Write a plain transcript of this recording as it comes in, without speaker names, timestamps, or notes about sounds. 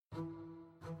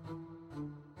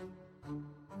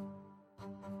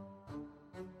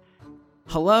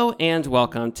Hello and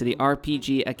welcome to the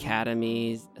RPG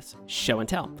Academy's Show and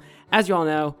Tell. As you all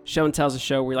know, Show and Tell is a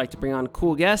show where we like to bring on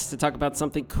cool guests to talk about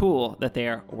something cool that they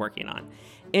are working on.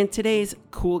 And today's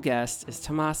cool guest is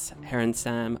Tomas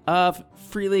Herenstam of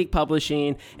Free League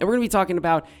Publishing, and we're going to be talking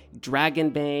about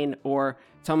Dragonbane, or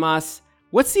Tomas,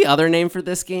 what's the other name for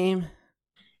this game?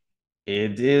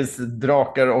 It is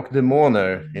Drakar och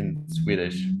Demoner in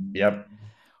Swedish. Yep.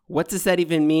 What does that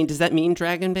even mean? Does that mean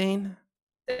Dragonbane?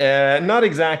 Not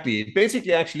exactly. It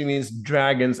basically actually means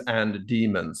dragons and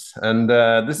demons. And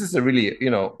this is a really,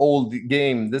 old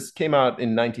game. This came out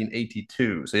in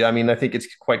 1982. So, I think it's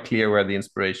quite clear where the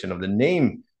inspiration of the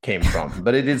name came from.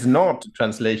 But it is not a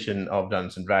translation of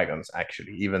Dungeons and Dragons,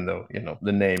 actually, even though,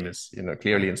 the name is,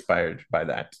 clearly inspired by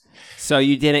that. So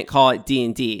you didn't call it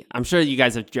D&D. I'm sure you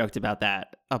guys have joked about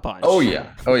that a bunch. Oh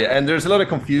yeah, and there's a lot of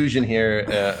confusion here.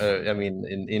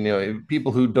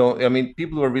 People who don't,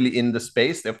 people who are really in the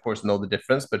space, they of course know the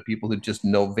difference, but people who just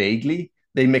know vaguely,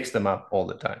 they mix them up all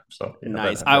the time. So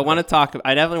nice. I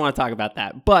definitely want to talk about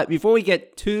that. But before we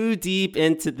get too deep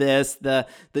into this, the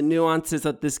nuances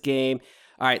of this game.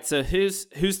 All right. So who's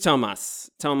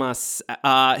Tomas? Tomas,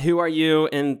 who are you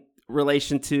in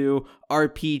relation to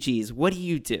RPGs? What do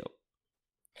you do?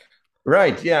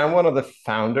 Right. Yeah, I'm one of the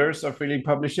founders of Free League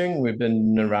Publishing. We've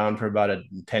been around for about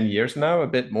 10 years now, a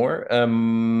bit more. I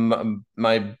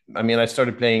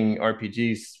started playing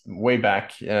RPGs way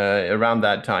back around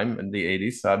that time in the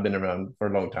 80s. So I've been around for a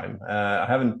long time. I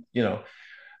haven't,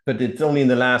 but it's only in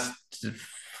the last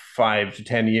 5 to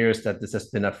 10 years that this has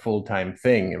been a full-time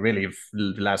thing, really,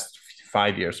 the last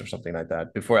 5 years or something like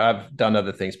that. Before, I've done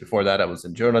other things. Before that, I was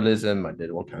in journalism. I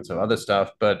did all kinds of other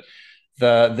stuff, but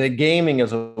the gaming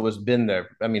has always been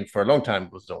there. I mean, for a long time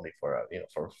it was only for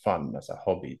for fun as a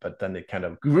hobby, but then it kind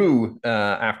of grew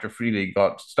after Free League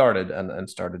got started and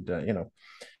started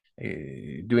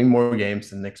doing more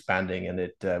games and expanding, and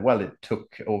it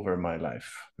took over my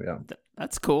life. Yeah,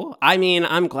 that's cool. I mean,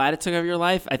 I'm glad it took over your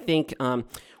life. I think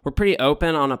we're pretty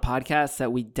open on a podcast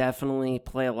that we definitely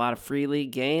play a lot of Free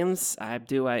League games.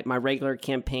 My regular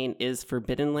campaign is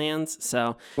Forbidden Lands,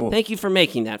 so cool. Thank you for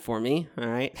making that for me. All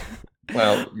right.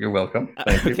 Well, you're welcome.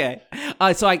 Thank you. Okay.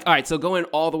 All right. So going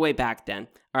all the way back then.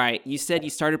 All right. You said you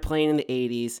started playing in the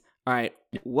 80s. All right.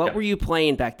 What were you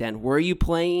playing back then? Were you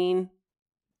playing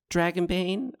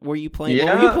Dragonbane? What were you playing?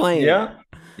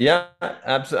 Yeah.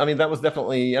 Absolutely. I mean, that was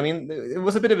definitely. I mean, it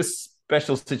was a bit of a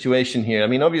special situation here. I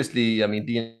mean, obviously,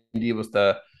 D&D was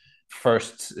the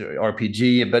first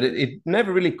RPG, but it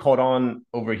never really caught on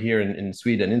over here in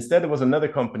Sweden. Instead, there was another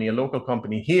company, a local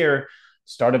company here,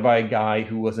 started by a guy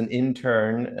who was an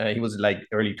intern. He was like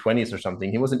early 20s or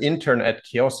something. He was an intern at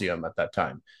Chaosium at that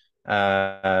time.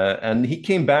 And he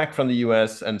came back from the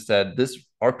US and said, this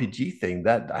RPG thing,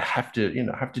 that I have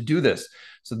to do this.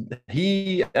 So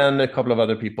he and a couple of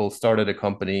other people started a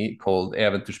company called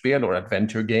Äventyrsspel, or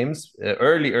Adventure Games,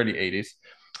 early 80s.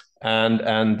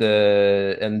 And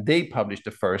they published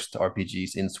the first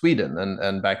RPGs in Sweden.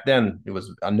 And back then it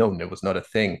was unknown. It was not a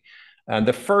thing. And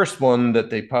the first one that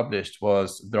they published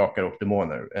was Drakar och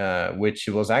Demoner, which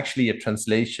was actually a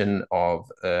translation of,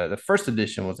 the first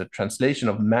edition was a translation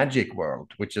of Magic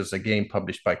World, which is a game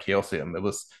published by Chaosium. It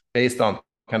was based on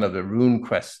kind of the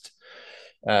RuneQuest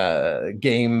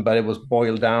game, but it was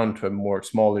boiled down to a more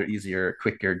smaller, easier,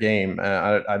 quicker game.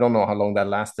 I don't know how long that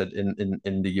lasted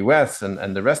in the US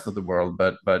and the rest of the world,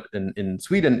 but in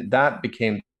Sweden, that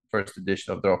became first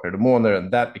edition of Drakar och Demoner,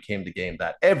 and that became the game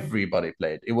that everybody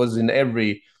played. It was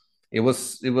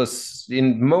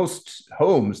in most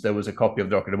homes there was a copy of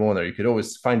Drakar och Demoner. You could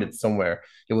always find it somewhere.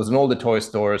 It was in all the toy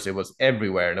stores. It was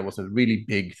everywhere, and it was a really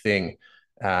big thing.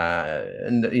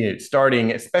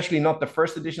 Starting, especially not the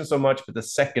first edition so much, but the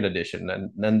second edition,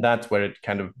 and that's where it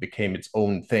kind of became its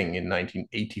own thing in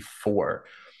 1984.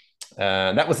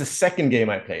 That was the second game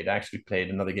I played. I actually played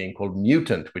another game called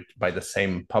Mutant, which by the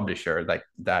same publisher. Like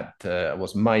that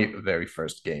was my very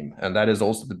first game, and that is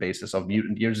also the basis of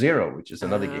Mutant Year Zero, which is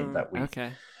another game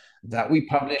that we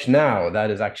publish now.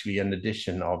 That is actually an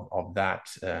edition of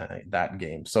that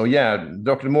game. So yeah,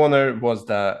 Drakar och Demoner was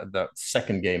the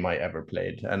second game I ever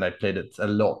played, and I played it a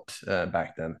lot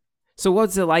back then. So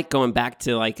what's it like going back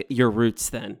to like your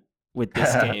roots then with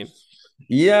this game?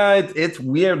 Yeah, it's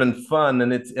weird and fun,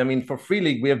 and for Free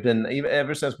League, we have been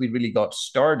ever since we really got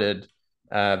started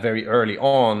very early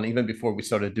on, even before we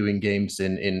started doing games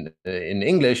in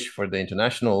English for the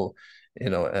international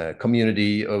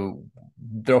community.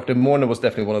 Drakar och Demoner was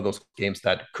definitely one of those games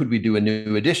that, could we do a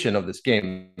new edition of this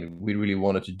game? We really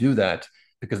wanted to do that.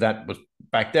 because that was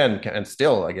back then, and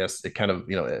still, I guess, it kind of,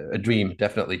 a dream,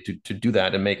 definitely, to do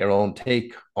that and make our own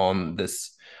take on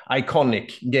this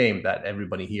iconic game that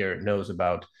everybody here knows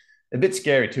about. A bit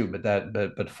scary too,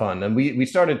 but fun. And we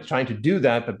started trying to do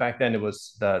that, but back then it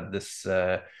was this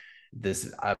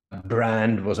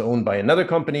brand was owned by another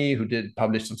company who did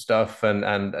publish some stuff, and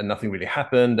nothing really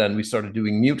happened. And we started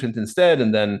doing Mutant instead,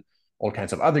 and then all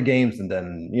kinds of other games, and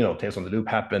then Tales from the Loop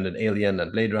happened, and Alien,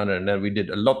 and Blade Runner, and then we did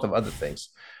a lot of other things.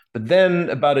 But then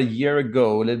about a year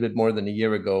ago, a little bit more than a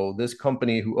year ago, this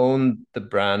company who owned the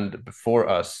brand before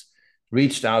us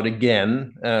reached out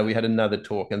again. We had another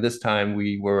talk, and this time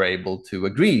we were able to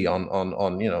agree on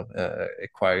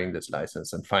acquiring this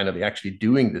license and finally actually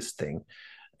doing this thing.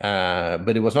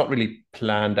 But it was not really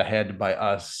planned ahead by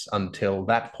us until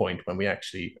that point, when we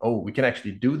actually, we can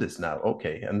actually do this now.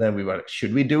 Okay. And then we were like,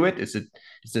 should we do it? This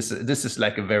is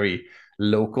like a very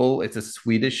local, it's a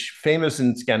Swedish, famous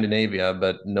in Scandinavia,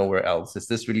 but nowhere else. Is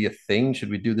this really a thing?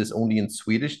 Should we do this only in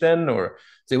Swedish then? Or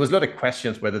so there was a lot of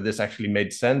questions whether this actually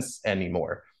made sense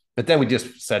anymore. But then we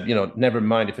just said, never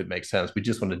mind if it makes sense. We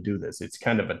just want to do this. It's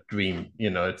kind of a dream,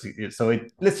 let's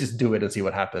just do it and see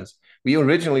what happens. We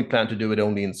originally planned to do it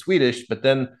only in Swedish, but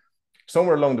then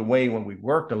somewhere along the way, when we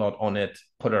worked a lot on it,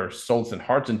 put our souls and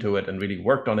hearts into it, and really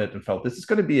worked on it, and felt this is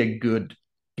going to be a good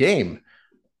game,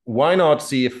 why not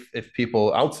see if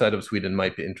people outside of Sweden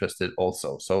might be interested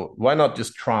also? So why not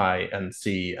just try and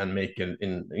see, and make an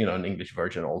English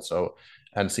version also,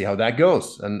 and see how that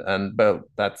goes? But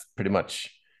that's pretty much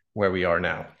where we are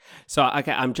now. So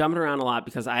okay, I'm jumping around a lot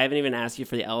because I haven't even asked you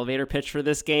for the elevator pitch for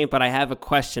this game, but I have a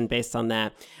question based on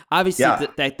that. Obviously,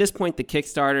 at this point, the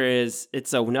Kickstarter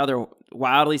it's another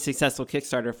wildly successful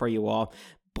Kickstarter for you all.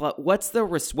 But what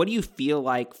do you feel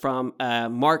like from a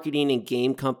marketing and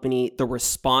game company, the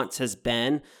response has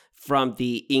been from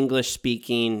the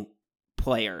English-speaking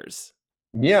players?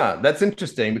 Yeah, that's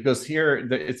interesting, because here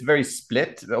it's very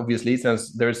split, obviously,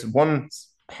 since there's one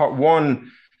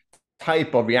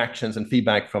type of reactions and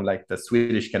feedback from like the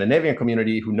Swedish Scandinavian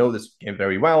community who know this game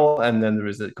very well, and then there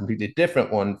is a completely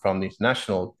different one from the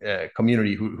international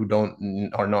community who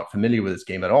are not familiar with this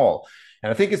game at all.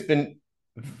 And I think it's been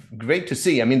great to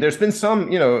see. I mean, there's been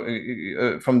some,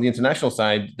 from the international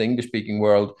side, the English-speaking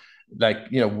world,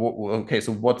 like, okay,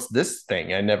 so what's this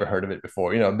thing? I never heard of it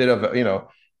before. A bit of a,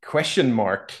 question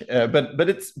mark, but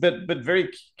very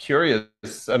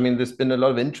curious. I mean, there's been a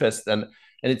lot of interest, and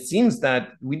it seems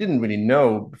that we didn't really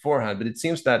know beforehand, but it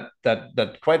seems that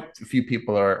quite a few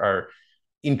people are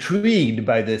intrigued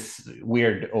by this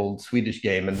weird old Swedish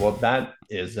game, and what that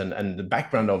is, and the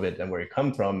background of it, and where it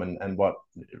comes from, and what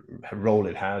role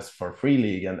it has for Free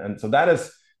League. And so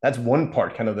that's one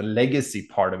part, kind of the legacy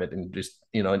part of it, and just,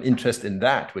 an interest in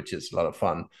that, which is a lot of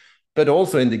fun. But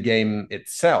also in the game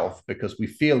itself, because we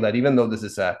feel that even though this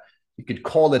is you could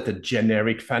call it a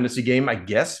generic fantasy game, I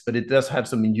guess, but it does have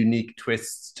some unique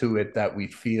twists to it that we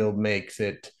feel makes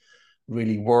it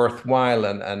really worthwhile,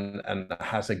 and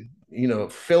has a,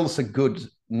 fills a good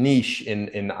niche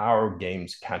in our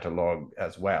games catalog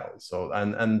as well. So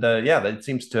it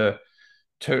seems to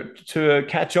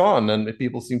catch on, and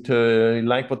people seem to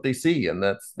like what they see, and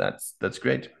that's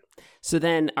great. So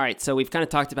then, all right, so we've kind of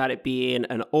talked about it being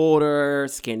an older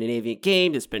Scandinavian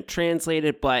game that's been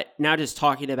translated, but now just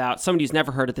talking about somebody who's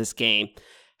never heard of this game.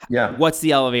 Yeah. What's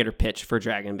the elevator pitch for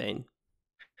Dragonbane?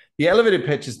 The elevator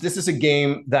pitch is, this is a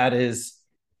game that is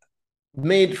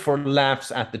made for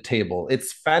laughs at the table.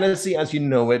 It's fantasy as you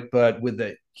know it, but with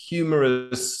a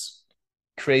humorous,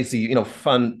 crazy,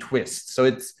 fun twist. So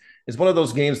it's one of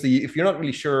those games that if you're not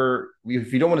really sure,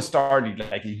 if you don't want to start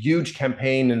like a huge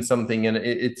campaign in something, and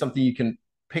it's something you can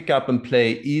pick up and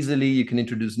play easily. You can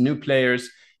introduce new players.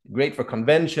 Great for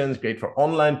conventions, great for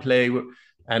online play,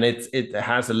 and it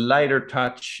has a lighter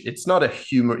touch. It's not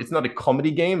a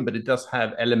comedy game, but it does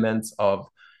have elements of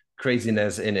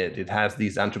craziness in it. It has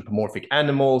these anthropomorphic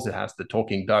animals. It has the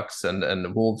talking ducks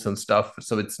and wolves and stuff.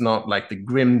 So it's not like the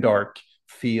grim dark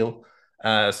feel.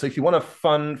 So if you want a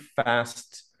fun,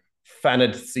 fast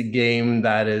fantasy game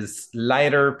that is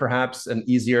lighter perhaps and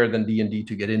easier than D&D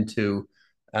to get into,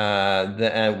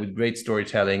 with great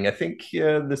storytelling, I think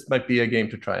this might be a game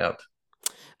to try out.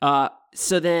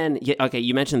 So then, okay,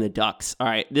 you mentioned the ducks. All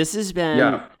right, this has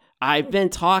been, I've been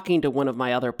talking to one of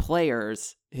my other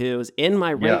players who's in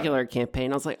my regular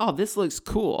campaign. I was like, oh, this looks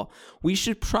cool. We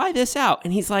should try this out.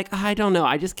 And he's like, I don't know.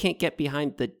 I just can't get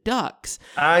behind the ducks.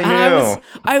 I know.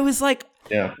 I was like,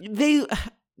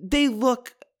 they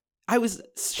look, I was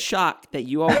shocked that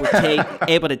you all were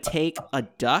able to take a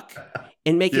duck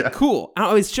and make it cool.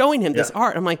 I was showing him this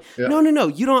art. I'm like, no,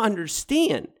 you don't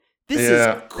understand. This is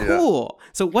Yeah, yeah. cool.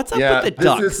 So what's up with Yeah, the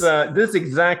ducks? this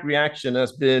exact reaction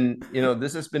has been,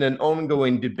 this has been an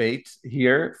ongoing debate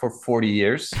here for 40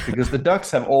 years because the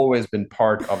ducks have always been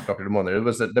part of Dr.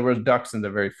 Demoner. There was ducks in the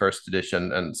very first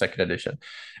edition and second edition,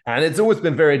 and it's always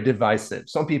been very divisive.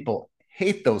 Some people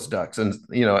hate those ducks, and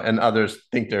and others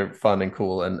think they're fun and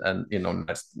cool and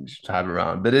nice to have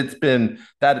around. But it's been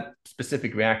that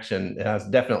specific reaction has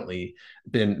definitely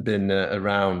been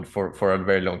around for a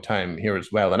very long time here as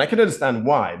well, and I can understand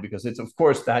why, because it's of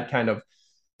course that kind of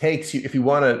takes you, if you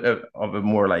want of a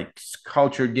more like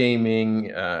culture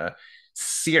gaming,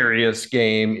 serious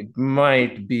game, it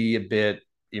might be a bit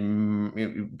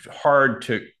hard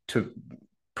to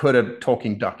put a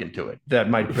talking duck into it. That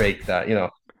might break that.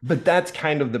 But that's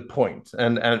kind of the point,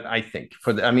 and I think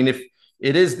I mean, if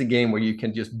it is the game where you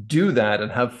can just do that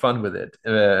and have fun with it.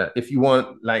 If you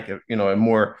want like a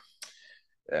more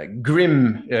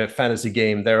grim fantasy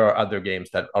game, there are other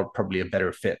games that are probably a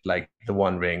better fit, like The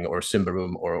One Ring or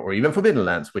Symbaroum or even Forbidden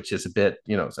Lands, which is a bit,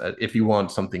 if you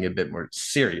want something a bit more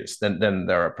serious, then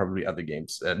there are probably other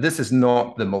games. This is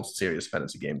not the most serious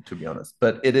fantasy game, to be honest,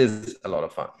 but it is a lot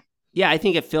of fun. Yeah, I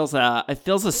think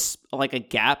like a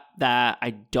gap that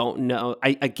I don't know,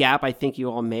 a gap I think you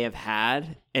all may have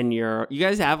had, and you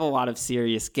guys have a lot of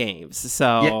serious games.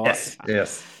 So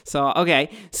yes. So okay,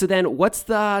 so then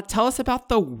tell us about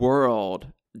the world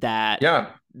that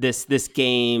this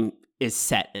game is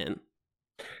set in.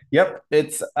 Yep,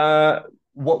 it's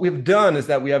what we've done is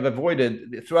that we have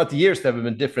avoided throughout the years. There have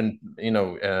been different,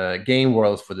 game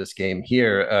worlds for this game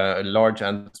here, large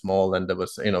and small, and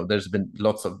there's been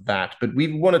lots of that. But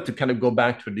we wanted to kind of go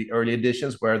back to the early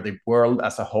editions where the world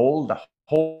as a whole, the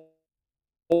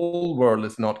whole world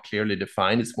is not clearly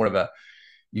defined. It's more of a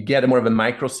you get more of a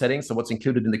micro setting. So what's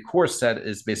included in the core set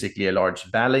is basically a large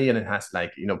valley, and it has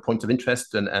like points of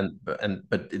interest, and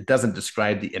but it doesn't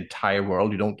describe the entire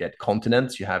world. You don't get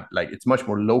continents. You have like it's much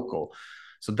more local.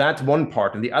 So that's one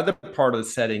part, and the other part of the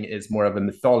setting is more of a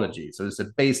mythology. So it's a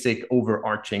basic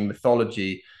overarching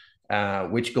mythology,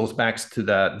 which goes back to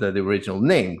the original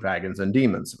name, Dragons and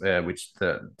Demons, which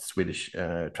the Swedish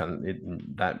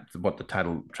that's what the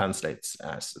title translates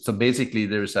as. So basically,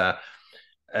 there's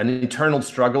an internal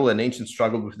struggle, an ancient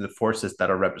struggle between the forces that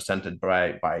are represented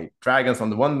by dragons on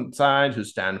the one side, who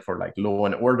stand for like law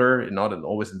and order, not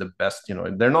always in the best.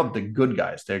 They're not the good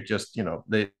guys. They're just,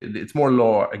 it's more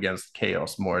law against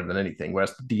chaos more than anything.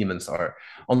 Whereas the demons are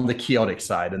on the chaotic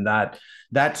side, and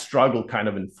that struggle kind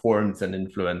of informs and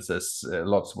influences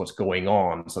lots of what's going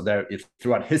on. So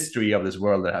throughout history of this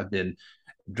world, there have been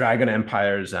dragon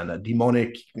empires and a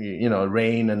demonic,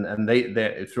 reign, and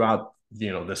they throughout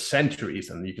the centuries,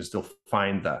 and you can still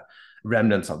find the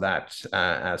remnants of that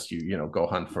as you go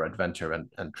hunt for adventure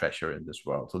and treasure in this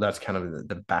world. So that's kind of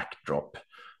the backdrop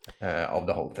of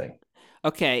the whole thing.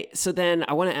 Okay, so then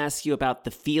I want to ask you about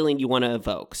the feeling you want to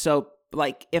evoke. So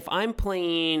like if I'm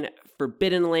playing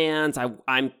Forbidden Lands, I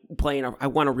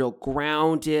want a real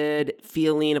grounded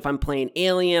feeling. If I'm playing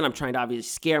Alien, I'm trying to obviously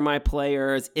scare my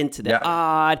players into the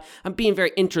odd. I'm being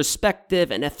very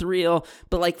introspective and ethereal.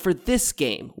 But like for this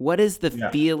game, what is the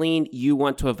feeling you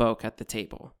want to evoke at the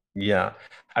table? Yeah.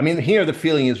 I mean, here the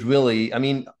feeling is really,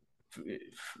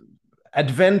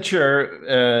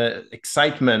 adventure,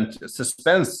 excitement,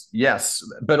 suspense, yes,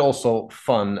 but also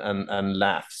fun and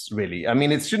laughs, really. I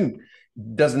mean,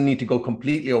 doesn't need to go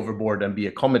completely overboard and be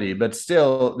a comedy, but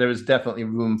still there is definitely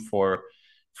room for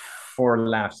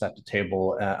laughs at the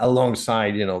table,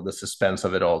 alongside the suspense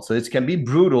of it all. So it can be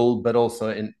brutal but also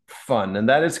in fun, and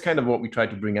that is kind of what we try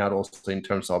to bring out also in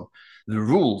terms of the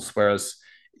rules. Whereas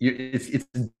it's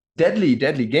a deadly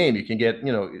game. You can get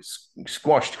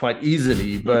squashed quite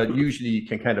easily, but usually you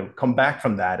can kind of come back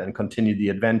from that and continue the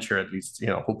adventure, at least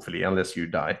hopefully, unless you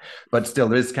die. But still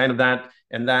there is kind of that,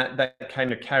 and that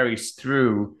kind of carries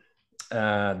through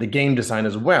the game design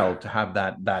as well, to have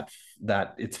that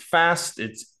it's fast,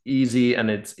 it's easy, and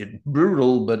it's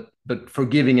brutal, but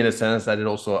forgiving in a sense that it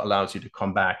also allows you to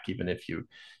come back even if you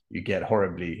get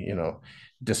horribly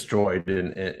destroyed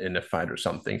in a fight or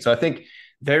something. So I think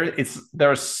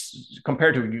there's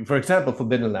compared to, for example,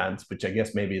 Forbidden Lands, which I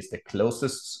guess maybe is the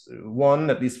closest one,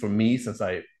 at least for me, since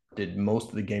I did most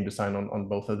of the game design on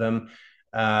both of them.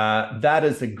 That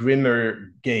is a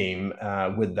grimmer game,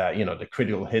 with that the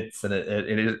critical hits, and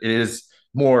it is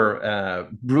more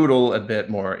brutal, a bit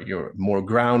more, you're more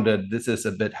grounded. This has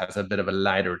a bit of a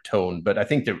lighter tone, but I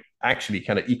think they're actually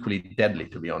kind of equally deadly,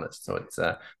 to be honest. So it's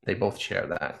they both share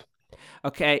that.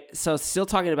 Okay, so still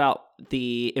talking about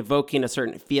the evoking a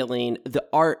certain feeling. The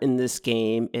art in this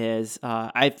game is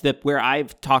where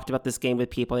I've talked about this game with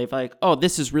people. They've like, oh,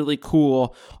 this is really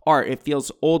cool art. It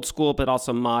feels old school but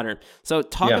also modern. So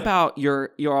talk about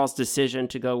your all's decision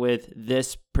to go with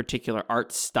this particular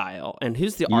art style, and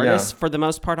who's the artist for the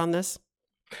most part on this?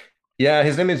 Yeah,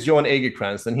 his name is Johan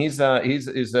Egerkrans, and he's a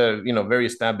very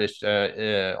established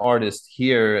artist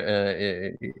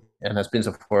here, and has been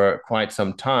so for quite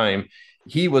some time.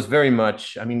 He was very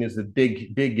much, I mean, he's a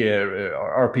big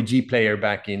RPG player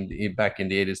back in the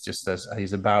 80s, just as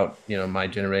he's about my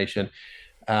generation.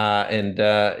 And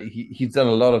he's done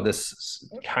a lot of this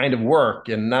kind of work,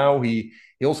 and now he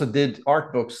also did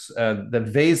art books.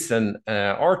 The Vaesen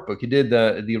art book. He did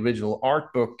the original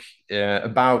art book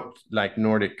about like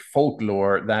Nordic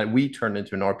folklore that we turned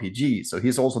into an RPG. So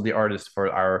he's also the artist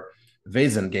for our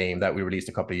Vaesen game that we released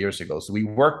a couple of years ago. So we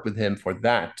worked with him for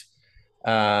that,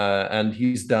 and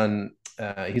he's done.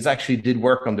 He's actually did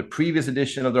work on the previous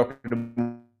edition of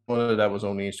Dragonbane that was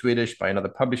only in Swedish by another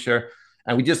publisher.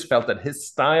 And we just felt that his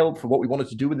style for what we wanted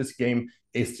to do with this game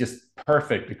is just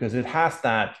perfect, because it has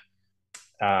that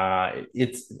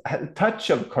it's a touch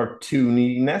of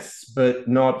cartooniness, but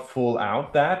not full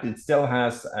out that. It still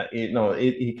has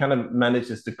he kind of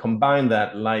manages to combine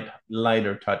that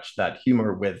lighter touch, that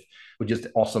humor with just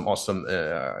awesome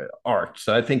art.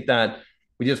 So I think that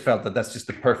we just felt that that's just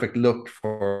the perfect look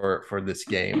for this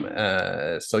game.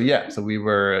 So we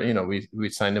were, we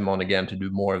signed him on again to do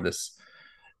more of this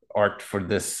art for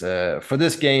this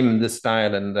game, this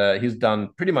style, and he's done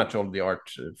pretty much all the art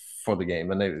for the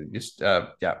game, and they just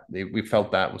we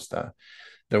felt that was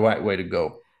the right way to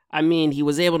go. I mean, he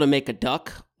was able to make a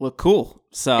duck look cool.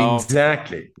 So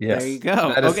exactly, yes, there you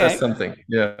go. That's something.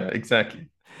 Yeah, exactly.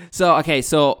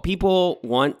 So people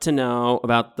want to know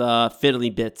about the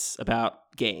fiddly bits about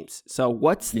games. So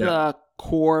what's the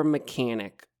core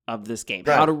mechanic of this game?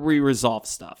 Right. How do we resolve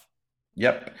stuff?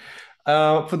 Yep.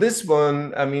 For this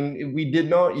one, I mean, we did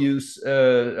not use.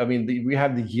 We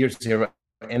have the Year Zero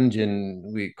engine,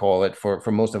 we call it, for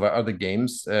most of our other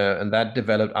games, and that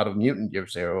developed out of Mutant Year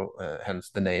Zero, hence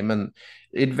the name. And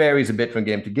it varies a bit from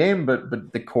game to game, but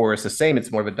the core is the same.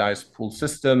 It's more of a dice pool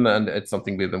system, and it's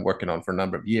something we've been working on for a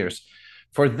number of years.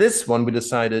 For this one, we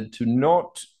decided to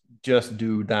not just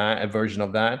do a version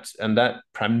of that, and that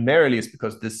primarily is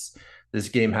because this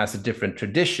game has a different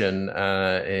tradition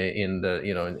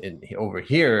over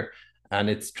here, and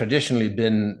it's traditionally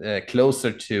been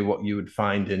closer to what you would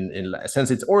find in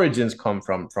since its origins come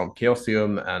from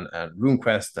Chaosium and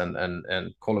RuneQuest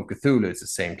and Call of Cthulhu. It's the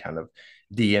same kind of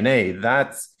DNA.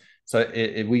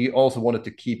 We also wanted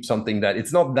to keep something that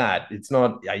it's not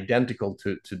identical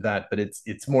to that, but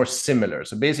it's more similar.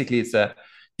 So basically, it's a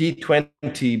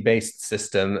D20 based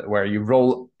system where you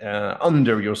roll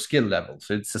under your skill level.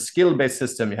 So it's a skill based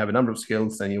system. You have a number of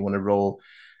skills, and you want to roll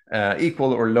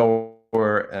equal or lower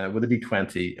with a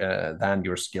D20 than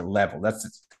your skill level.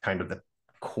 That's kind of the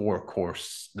core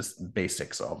course, the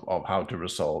basics of how to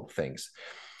resolve things.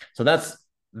 So that's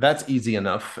easy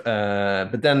enough.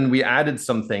 But then we added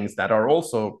some things that are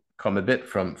also come a bit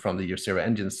from the Year Zero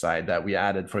engine side, that we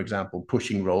added, for example,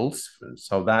 pushing rolls.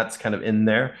 So that's kind of in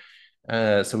there.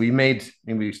 So we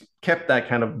kept that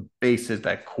kind of basis,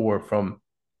 that core from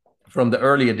the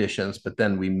early editions, but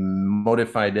then we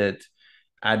modified it,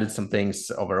 added some things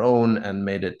of our own, and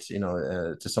made it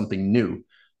to something new.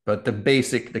 But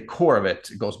the core of it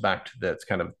goes back to that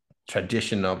kind of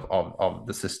tradition of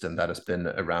the system that has been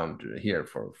around here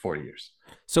for 40 years.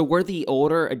 So were the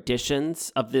older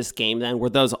editions of this game then, were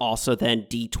those also then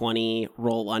D20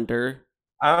 roll under?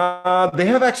 They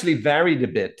have actually varied a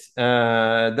bit.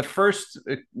 The first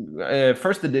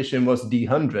edition was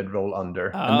D100 roll under,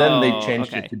 and then they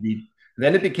changed it to D.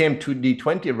 Then it became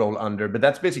 2D20 roll under, but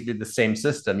that's basically the same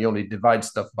system. You only divide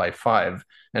stuff by 5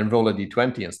 and roll a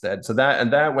D20 instead. So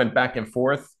that went back and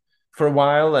forth for a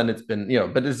while, and it's been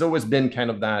but it's always been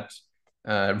kind of that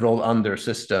roll under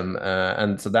system,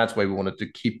 and so that's why we wanted to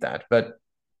keep that. But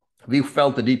we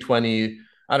felt the D20.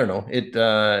 I don't know.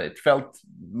 It felt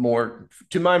more,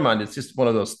 to my mind, it's just one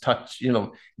of those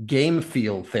game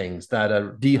feel things that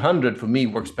a D100 for me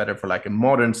works better for like a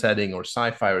modern setting or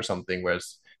sci-fi or something,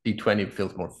 whereas D20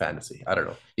 feels more fantasy. I don't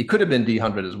know. It could have been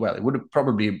D100 as well. It wouldn't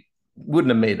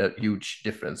have made a huge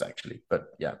difference actually, but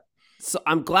yeah. So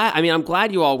I'm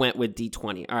glad you all went with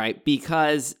D20. All right,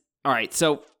 because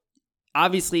so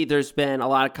obviously, there's been a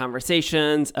lot of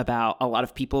conversations about a lot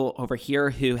of people over here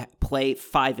who play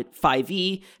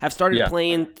 5e have started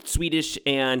playing Swedish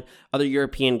and other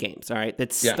European games, all right?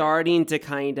 That's starting to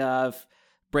kind of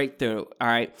breakthrough. All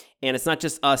right. And it's not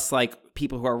just us, like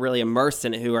people who are really immersed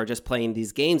in it, who are just playing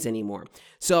these games anymore.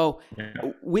 So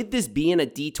with this being a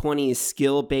D20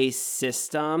 skill-based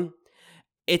system,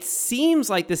 it seems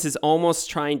like this is almost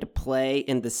trying to play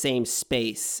in the same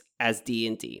space as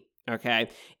D&D. Okay.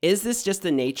 Is this just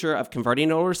the nature of converting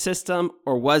an older system,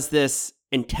 or was this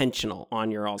intentional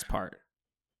on your all's part?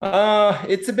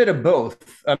 It's a bit of both.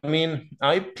 I mean,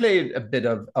 I played a bit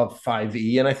of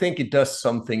 5e, and I think it does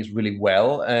some things really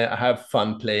well. I have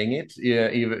fun playing it,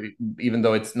 yeah, even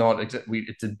though it's not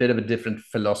it's a bit of a different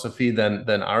philosophy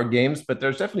than our games, but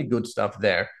there's definitely good stuff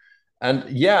there. And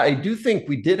yeah, I do think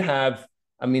we did have,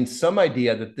 I mean, some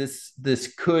idea that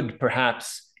this could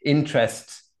perhaps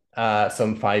interest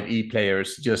some 5e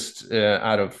players just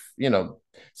out of,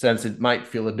 since it might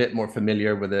feel a bit more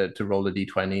familiar with it to roll a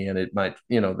d20, and it might,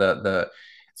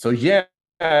 so yeah,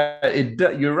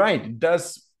 you're right, it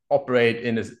does operate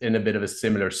in a bit of a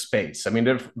similar space. I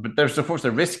mean, but there's of course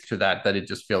a risk to that it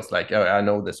just feels like, oh, I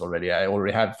know this already, I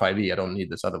already have 5e, I don't need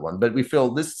this other one. But we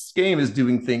feel this game is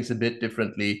doing things a bit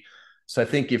differently. So I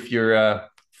think if you're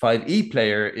 5e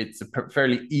player, it's a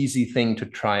fairly easy thing to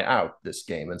try out this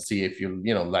game and see if you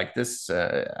like this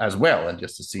as well, and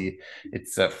just to see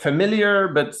it's familiar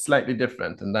but slightly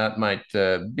different, and that might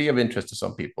be of interest to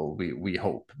some people. We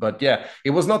hope. But yeah, it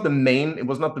was not the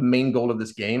main goal of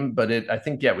this game, but I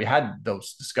think we had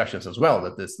those discussions as well,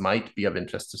 that this might be of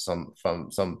interest to some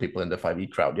people in the 5e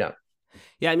crowd.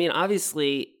 Yeah, I mean,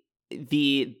 obviously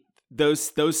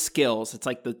those skills, it's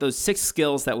like those 6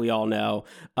 skills that we all know,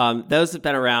 those have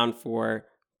been around for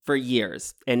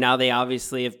years, and now they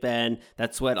obviously have been,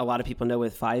 that's what a lot of people know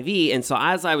with 5e. And so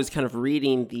as I was kind of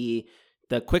reading the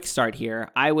quick start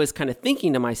here, I was kind of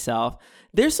thinking to myself,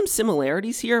 there's some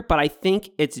similarities here, but I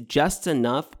think it's just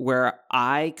enough where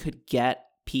I could get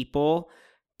people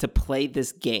to play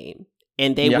this game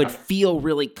and they would feel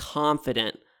really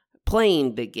confident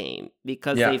playing the game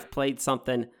because they've played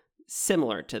something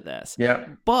similar to this. Yeah.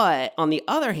 But on the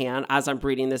other hand, as I'm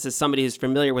reading this as somebody who's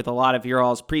familiar with a lot of your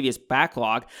all's previous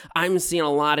backlog, I'm seeing a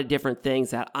lot of different things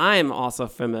that I'm also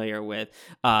familiar with.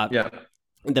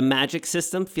 The magic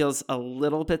system feels a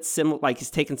little bit similar, like he's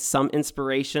taken some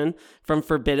inspiration from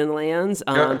Forbidden Lands.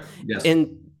 Yes.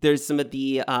 And there's some of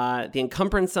the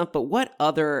encumbrance stuff, but what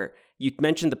other, you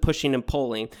mentioned the pushing and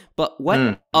pulling, but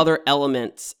what other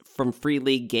elements from Free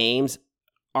League games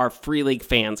are Free League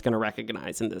fans going to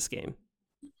recognize in this game?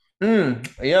 Good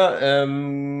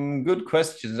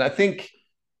questions. I think,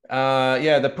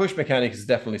 the push mechanic is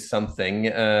definitely something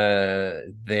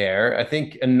there. I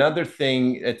think another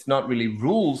thing, it's not really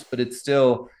rules, but it's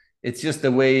just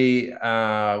the way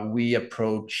we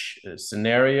approach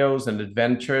scenarios and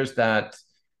adventures, that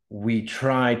we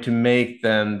try to make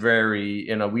them very,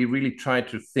 we really try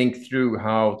to think through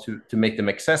how to make them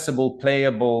accessible,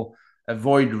 playable,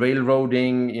 avoid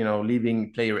railroading,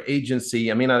 leaving player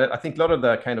agency. I mean, I think a lot of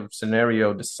the kind of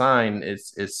scenario design it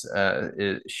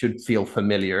should feel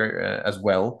familiar as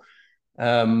well.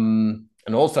 And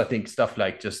also I think stuff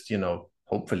like just,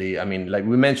 hopefully, I mean, like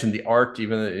we mentioned, the art,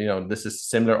 even, this is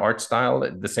similar art style,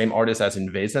 the same artist as in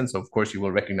Vaesen. So of course you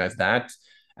will recognize that.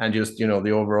 And just,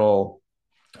 the overall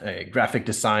graphic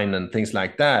design and things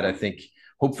like that. I think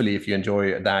hopefully, if you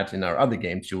enjoy that in our other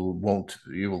games, you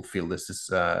will feel this is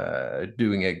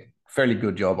doing a fairly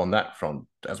good job on that front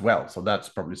as well. So that's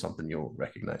probably something you'll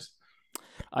recognize.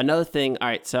 Another thing, all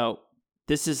right, so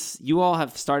this is, you all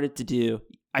have started to do,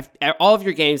 all of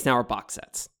your games now are box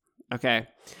sets, okay?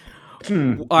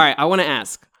 All right, I want to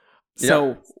ask,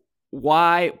 so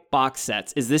why box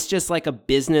sets? Is this just like a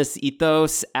business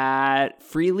ethos at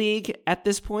Free League at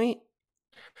this point?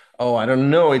 Oh, I don't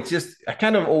know. It's just, I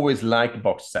kind of always liked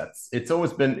box sets. It's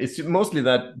mostly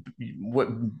that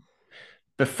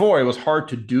before it was hard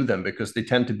to do them because they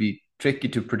tend to be tricky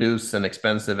to produce and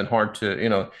expensive and hard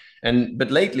to, but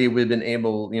lately we've been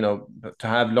able, to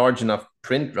have large enough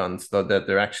print runs so that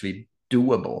they're actually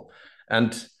doable.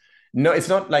 And no, it's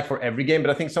not like for every game, but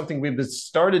I think something we've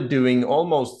started doing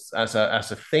almost as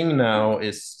a thing now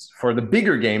is for the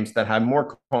bigger games that have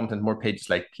more content, more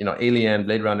pages, like, Alien,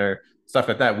 Blade Runner, stuff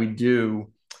like that. We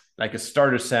do like a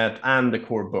starter set and the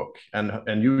core book,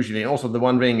 and usually also the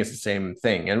One Ring is the same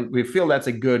thing. And we feel that's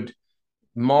a good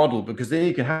model because then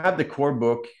you can have the core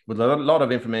book with a lot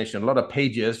of information, a lot of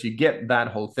pages. You get that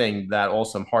whole thing, that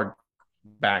awesome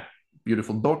hardback,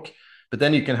 beautiful book. But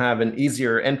then you can have an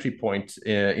easier entry point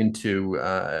into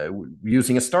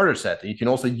using a starter set. You can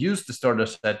also use the starter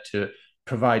set to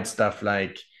provide stuff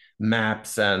like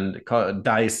maps and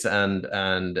dice and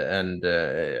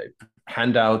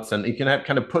handouts, and you can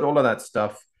kind of put all of that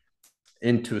stuff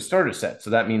into a starter set.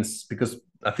 So that means, because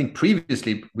I think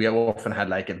previously we have often had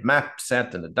like a map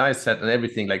set and a dice set and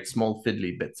everything, like small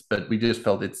fiddly bits, but we just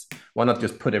felt it's why not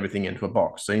just put everything into a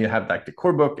box. So you have like the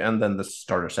core book and then the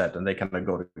starter set, and they kind of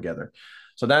go together.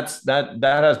 So that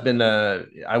has been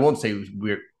I won't say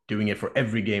we're doing it for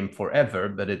every game forever,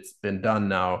 but it's been done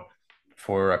now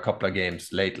for a couple of games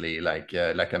lately. Like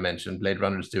I mentioned, Blade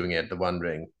Runner is doing it, The One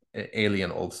Ring,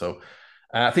 Alien also.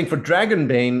 I think for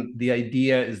Dragonbane, the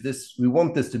idea is this: we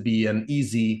want this to be an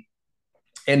easy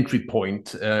entry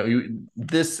point.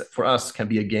 This for us can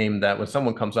be a game that when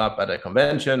someone comes up at a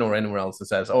convention or anywhere else and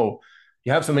says, "Oh,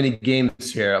 you have so many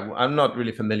games here. I'm not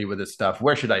really familiar with this stuff.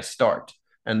 Where should I start?"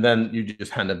 And then you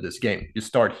just hand them this game. You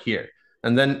start here.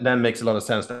 And then that makes a lot of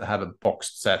sense to have a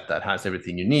boxed set that has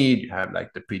everything you need. You have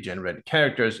like the pre-generated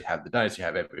characters, you have the dice, you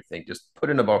have everything. Just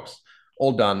put in a box,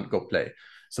 all done, go play.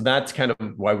 So that's kind of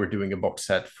why we're doing a box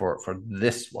set for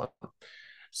this one.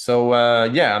 So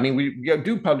yeah, I mean, we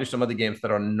do publish some other games that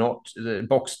are not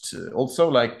boxed, also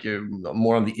like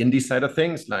more on the indie side of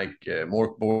things, like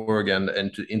Morkborg and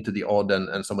Into the Odd,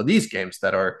 and some of these games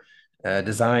that are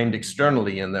designed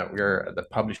externally and that we're the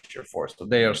publisher for. So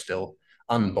they are still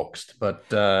unboxed, but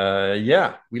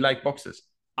yeah, we like boxes.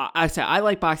 I say I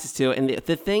like boxes too, and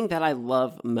the thing that I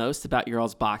love most about your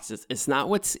all's boxes is not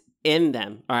what's in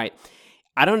them. All right,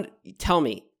 I don't tell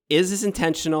me, is this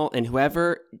intentional? And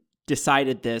whoever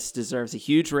decided this deserves a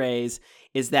huge raise.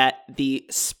 Is that the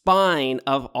spine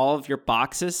of all of your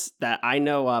boxes that I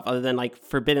know of, other than like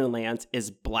Forbidden Lands,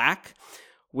 is black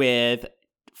with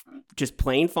just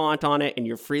plain font on it and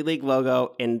your Free League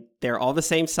logo, and they're all the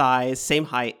same size, same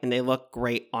height, and they look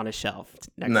great on a shelf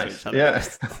next to each other. Yeah.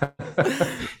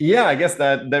 Yeah, I guess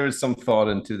that there is some thought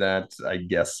into that, I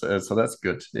guess. So that's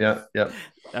good. Yeah.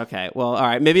 Okay, well, all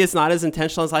right. Maybe it's not as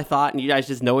intentional as I thought, and you guys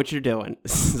just know what you're doing.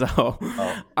 All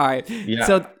right.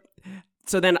 Yeah.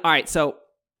 So then, all right. So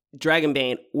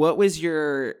Dragonbane, what was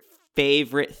your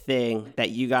favorite thing that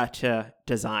you got to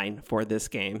design for this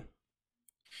game?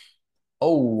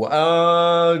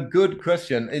 Oh, good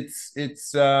question. I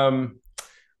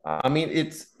mean,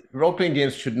 it's role-playing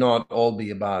games should not all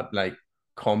be about like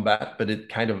combat, but it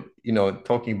kind of,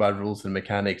 talking about rules and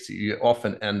mechanics, you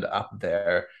often end up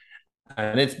there.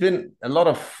 And it's been a lot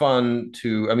of fun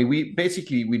I mean, we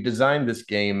designed this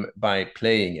game by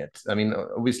playing it. I mean,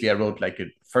 obviously I wrote like a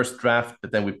first draft,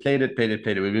 but then we played it.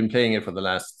 We've been playing it for the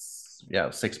last,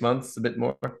 6 months, a bit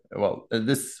more. Well,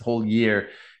 this whole year,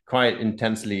 quite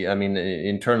intensely. I mean,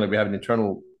 internally, we have an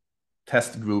internal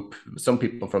test group, some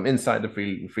people from inside the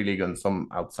free league and some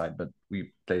outside, but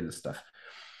we play this stuff.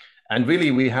 And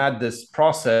really, we had this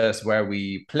process where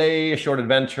we play a short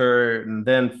adventure and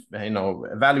then,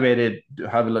 evaluate it,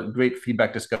 have a great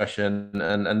feedback discussion.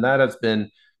 And that has been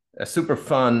a super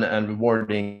fun and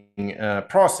rewarding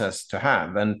process to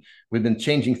have. And we've been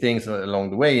changing things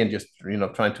along the way and just,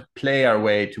 trying to play our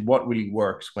way to what really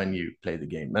works when you play the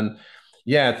game. And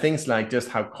yeah, things like just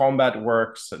how combat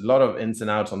works, a lot of ins and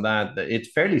outs on that. It's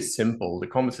fairly simple. The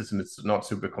combat system is not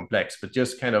super complex, but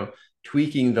just kind of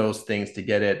tweaking those things to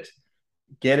get it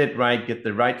right, get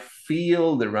the right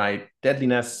feel, the right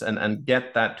deadliness, and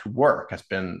get that to work has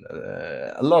been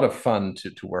a lot of fun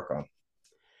to work on.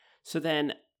 So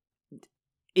then,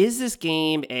 is this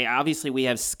game obviously we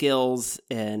have skills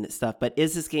and stuff, but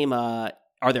is this game are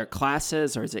there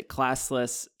classes or is it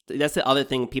classless? That's the other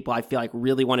thing people I feel like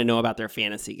really want to know about their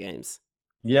fantasy games.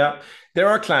 Yeah, there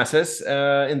are classes.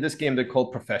 In this game, they're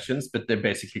called professions, but they're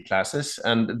basically classes.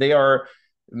 And they are,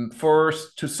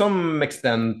 to some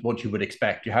extent, what you would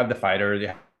expect. You have the fighter,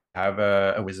 you have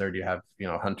a wizard, you have,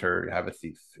 hunter, you have a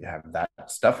thief, you have that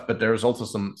stuff. But there's also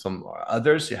some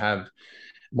others. You have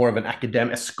more of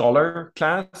a scholar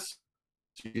class.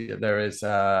 There is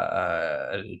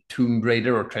a tomb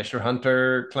raider or treasure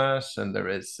hunter class, and there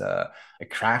is a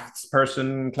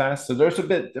craftsperson class. So there's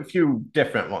a few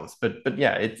different ones, but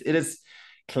yeah, it is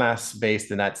class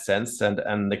based in that sense, and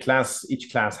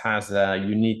each class has a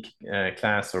unique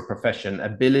class or profession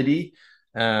ability.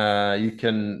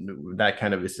 That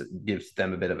kind of gives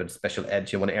them a bit of a special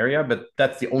edge in one area, but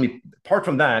that's the only. Apart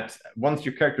from that, once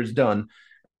your character is done,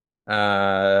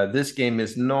 this game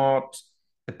is not.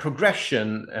 The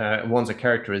progression once a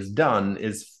character is done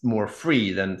is more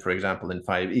free than, for example, in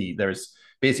 5e. There's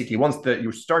basically, once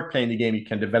you start playing the game, you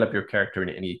can develop your character in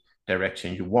any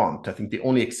direction you want. I think the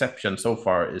only exception so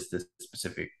far is this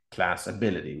specific class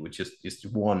ability, which is just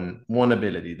one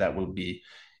ability that will be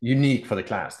unique for the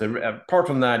class. Apart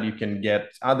from that, you can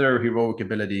get other heroic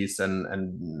abilities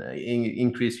and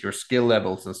increase your skill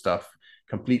levels and stuff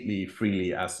completely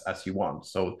freely as you want.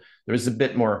 So there is a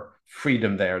bit more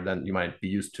freedom there than you might be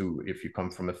used to if you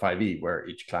come from a 5e, where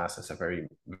each class has a very,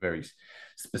 very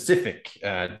specific,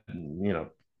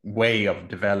 way of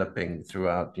developing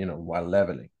throughout, while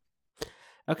leveling.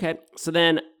 Okay, so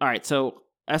then, all right, so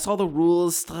that's all the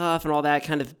rules stuff and all that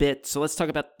kind of bit. So let's talk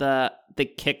about the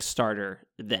Kickstarter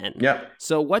then. Yeah.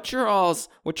 So what's your all's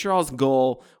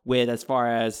goal with as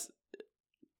far as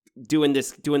doing the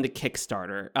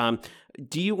Kickstarter?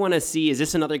 Do you want to see, is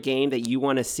this another game that you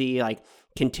want to see like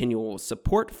continual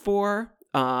support for?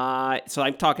 So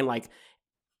I'm talking like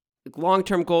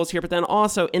long-term goals here, but then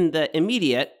also in the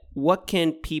immediate, what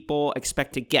can people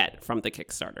expect to get from the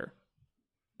Kickstarter?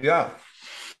 Yeah.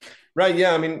 Right.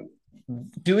 Yeah. I mean,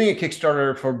 doing a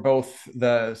Kickstarter for both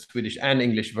the Swedish and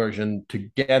English version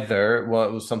together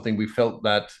was something we felt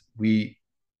that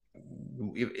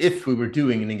if we were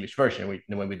doing an English version,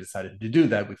 when we decided to do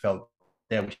that, we felt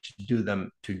that we should do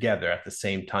them together at the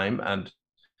same time and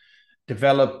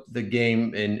develop the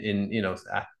game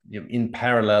in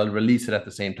parallel, release it at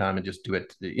the same time, and just do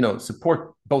it,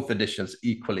 support both editions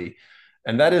equally.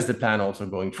 And that is the plan also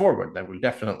going forward. That will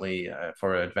definitely,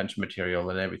 for adventure material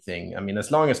and everything, I mean,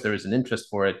 as long as there is an interest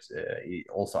for it,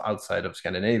 also outside of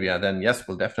Scandinavia, then yes,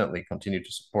 we'll definitely continue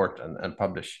to support and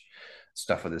publish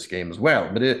stuff for this game as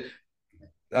well. But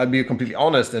I'd be completely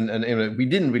honest, and we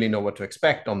didn't really know what to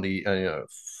expect on the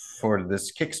for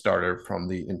this Kickstarter from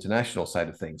the international side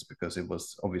of things, because it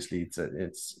was obviously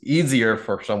it's easier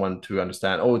for someone to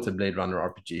understand, oh, it's a Blade Runner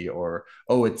RPG, or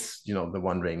oh, it's the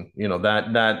One Ring,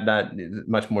 that is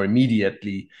much more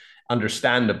immediately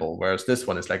understandable, whereas this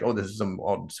one is like, oh, this is some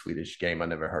odd Swedish game I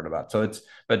never heard about.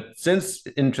 But since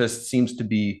interest seems to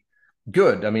be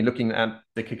good, I mean, looking at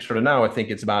the Kickstarter now, I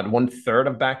think it's about 1/3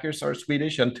 of backers are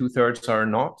Swedish and 2/3 are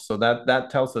not. So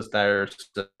that tells us there's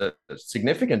a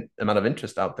significant amount of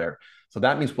interest out there. So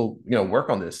that means we'll work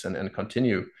on this and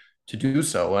continue to do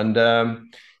so. And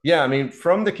I mean,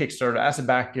 from the Kickstarter as a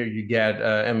backer, you get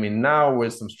I mean, now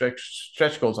with some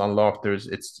stretch goals unlocked,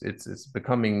 it's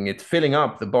filling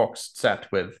up the box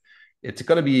set with. It's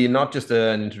going to be not just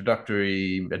an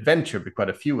introductory adventure, but quite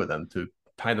a few of them to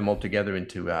tie them all together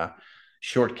into a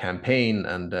short campaign.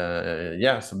 And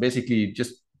so basically,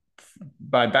 just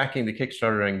by backing the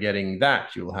Kickstarter and getting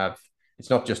that, you'll have, it's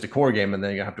not just a core game and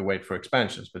then you have to wait for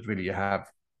expansions, but really you have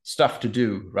stuff to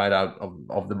do right out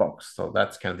of the box. So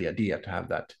that's kind of the idea, to have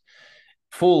that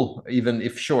full, even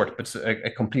if short, but a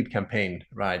complete campaign,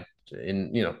 right,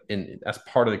 in as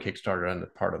part of the Kickstarter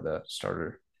and part of the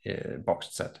starter box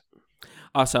set.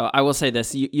 Also, I will say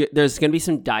this: there's going to be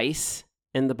some dice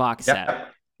in the box set. Yeah.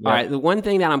 All right. The one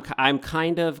thing that I'm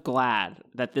kind of glad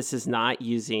that this is not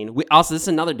using. Also, this is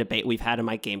another debate we've had in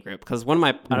my game group, because one of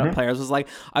my players was like,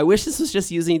 "I wish this was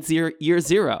just using year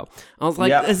zero." I was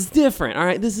like, "This is different. All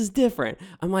right, this is different."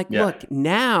 I'm like, "Look,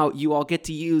 now you all get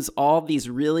to use all these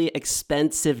really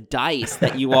expensive dice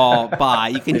that you all buy.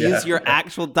 You can use your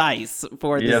actual dice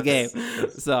for this game."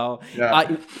 So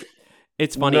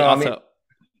it's funny. Also.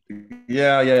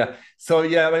 Yeah. So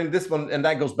I mean, this one, and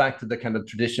that goes back to the kind of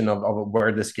tradition of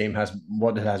where this game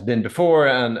what it has been before,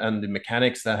 and the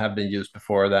mechanics that have been used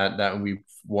before, that we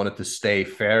wanted to stay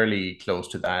fairly close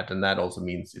to that. And that also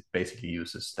means it basically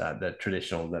uses the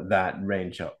traditional that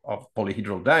range of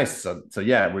polyhedral dice. So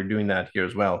we're doing that here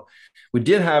as well. We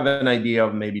did have an idea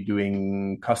of maybe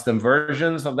doing custom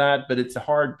versions of that, but it's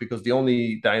hard because the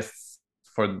only dice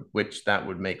for which that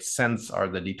would make sense are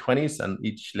the D20s, and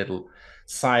each little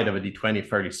side of a D20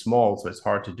 fairly small, so it's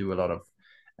hard to do a lot of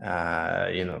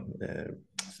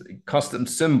custom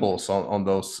symbols on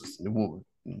those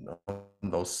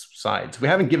sides. We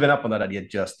haven't given up on that idea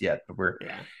just yet, but we're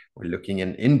looking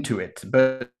into it.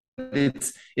 But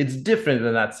it's different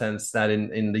in that sense, that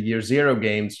in the year zero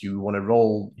games, you want to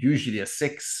roll usually a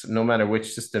 6, no matter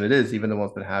which system it is, even the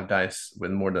ones that have dice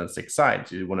with more than 6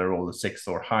 sides. You want to roll a 6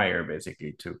 or higher,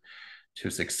 basically, to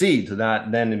succeed. So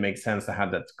that then it makes sense to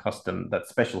have that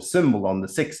special symbol on the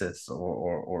 6s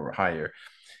or higher,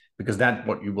 because that's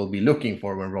what you will be looking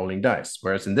for when rolling dice.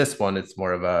 Whereas in this one, it's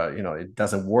more of a, it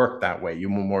doesn't work that way. You're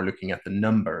more looking at the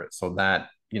number, so that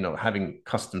having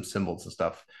custom symbols and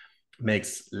stuff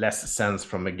makes less sense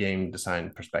from a game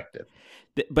design perspective.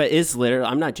 But it's literally,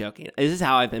 I'm not joking. This is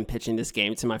how I've been pitching this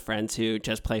game to my friends who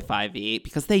just play 5e,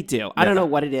 because they do. I don't know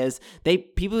what it is.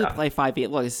 People who play 5e,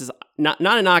 look, this is not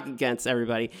a knock against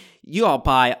everybody. You all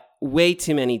buy way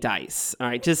too many dice. All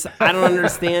right. I don't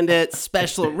understand it.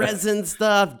 Special resin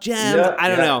stuff, gems. I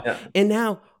don't know. Yeah. And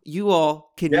now you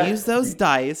all can use those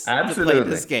dice to play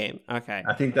this game. Okay.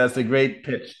 I think that's a great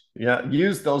pitch. Yeah,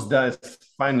 use those dice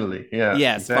finally. Yeah.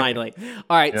 Yes, exactly. finally.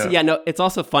 All right. Yeah. So no, it's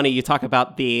also funny you talk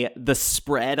about the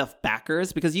spread of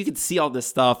backers, because you can see all this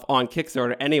stuff on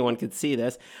Kickstarter. Anyone can see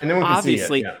this. Anyone can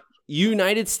Obviously, see it. Yeah.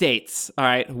 United States, all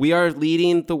right, we are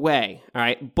leading the way, all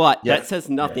right, but that says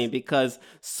nothing because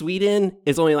Sweden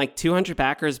is only like 200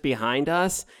 backers behind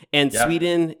us, and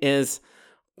Sweden is,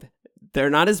 they're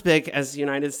not as big as the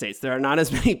United States. There are not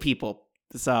as many people,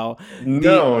 so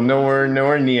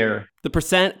nowhere near. The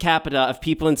percent capita of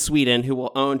people in Sweden who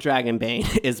will own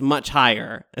Dragonbane is much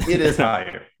higher. It is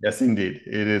higher, yes, indeed,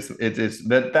 it is. It is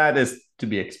that is to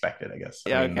be expected, I guess.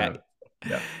 Yeah, okay.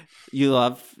 You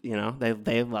love,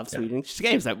 they love Swedish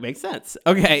games. That makes sense.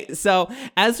 Okay, so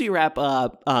as we wrap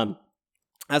up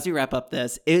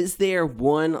this, is there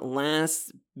one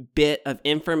last bit of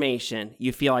information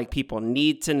you feel like people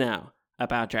need to know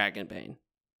about Dragonbane?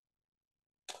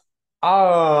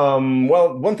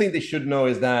 Well, one thing they should know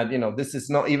is that, this is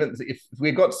not, even if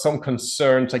we got some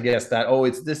concerns, I guess, that,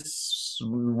 it's this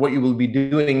what you will be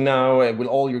doing now, will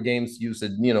all your games use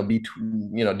it,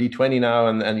 D20 now,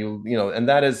 and you'll, and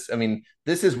that is, I mean,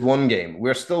 this is one game.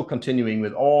 We're still continuing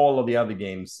with all of the other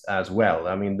games as well.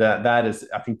 I mean, that is,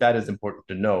 I think that is important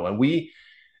to know. And we,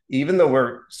 even though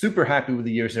we're super happy with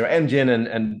the Year Zero engine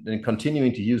and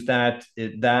continuing to use that,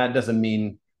 that doesn't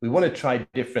mean we want to try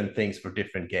different things for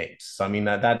different games. So, I mean,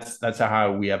 that's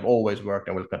how we have always worked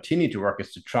and will continue to work,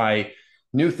 is to try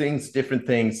new things, different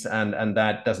things, and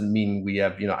that doesn't mean we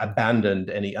have abandoned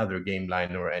any other game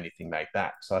line or anything like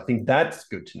that. So I think that's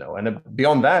good to know. And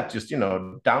beyond that, just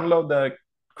download the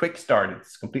Quick Start.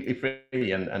 It's completely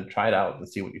free, and try it out and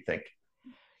see what you think.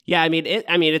 Yeah, I mean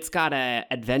it's got an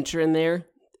adventure in there.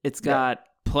 It's got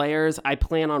players. I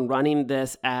plan on running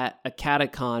this at a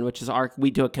Catacon, which is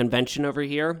we do a convention over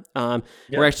here.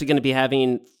 We're actually going to be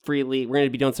having we're going to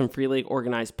be doing some free league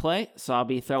organized play. So I'll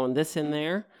be throwing this in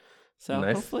there. So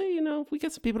hopefully, we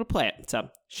get some people to play it. So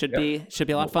should be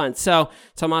a lot of fun. So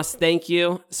Tomas, thank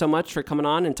you so much for coming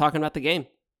on and talking about the game.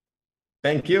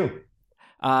 Thank you.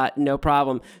 No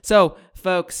problem. So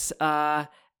folks,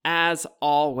 as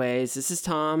always, this is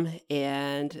Tom.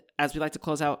 And as we like to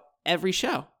close out every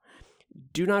show,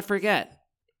 do not forget,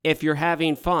 if you're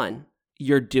having fun,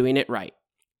 you're doing it right.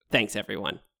 Thanks,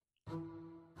 everyone.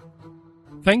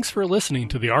 Thanks for listening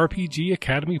to the RPG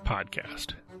Academy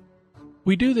podcast.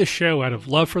 We do this show out of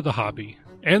love for the hobby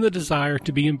and the desire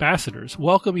to be ambassadors,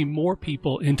 welcoming more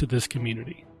people into this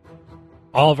community.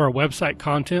 All of our website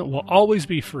content will always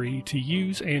be free to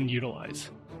use and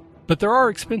utilize. But there are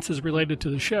expenses related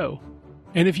to the show,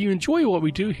 and if you enjoy what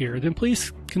we do here, then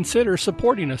please consider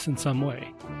supporting us in some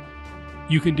way.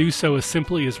 You can do so as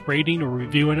simply as rating or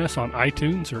reviewing us on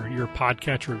iTunes or your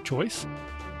podcatcher of choice.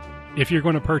 If you're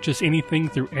going to purchase anything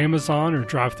through Amazon or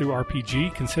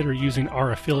DriveThruRPG, consider using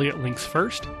our affiliate links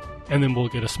first, and then we'll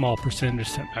get a small percentage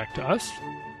sent back to us.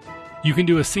 You can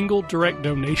do a single direct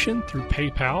donation through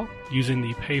PayPal using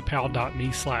the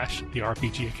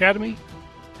paypal.me/therpgacademy,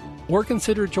 or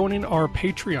consider joining our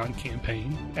Patreon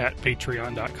campaign at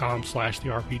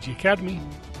patreon.com/therpgacademy.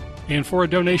 And for a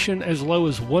donation as low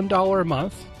as $1 a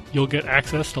month, you'll get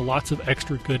access to lots of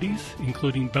extra goodies,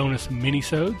 including bonus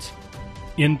minisodes,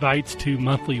 invites to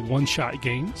monthly one-shot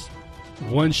games,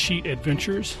 one-sheet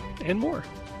adventures, and more.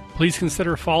 Please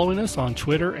consider following us on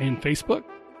Twitter and Facebook,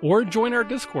 or join our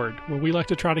Discord, where we like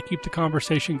to try to keep the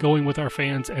conversation going with our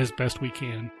fans as best we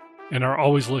can, and are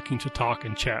always looking to talk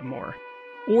and chat more.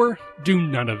 Or do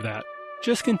none of that.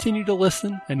 Just continue to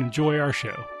listen and enjoy our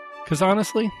show, because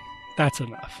honestly, that's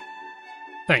enough.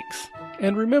 Thanks,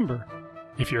 and remember,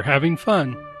 if you're having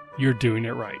fun, you're doing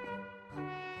it right.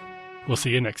 We'll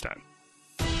see you next time.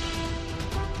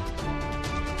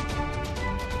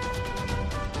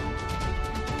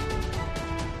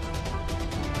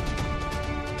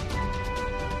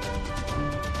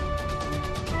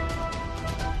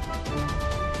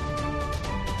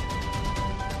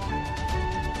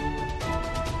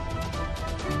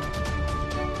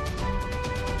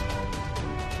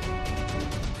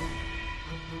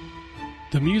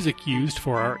 The music used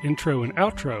for our intro and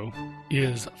outro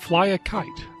is Fly a Kite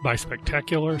by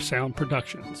Spectacular Sound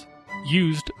Productions,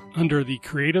 used under the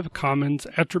Creative Commons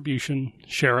Attribution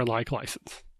Share-alike license.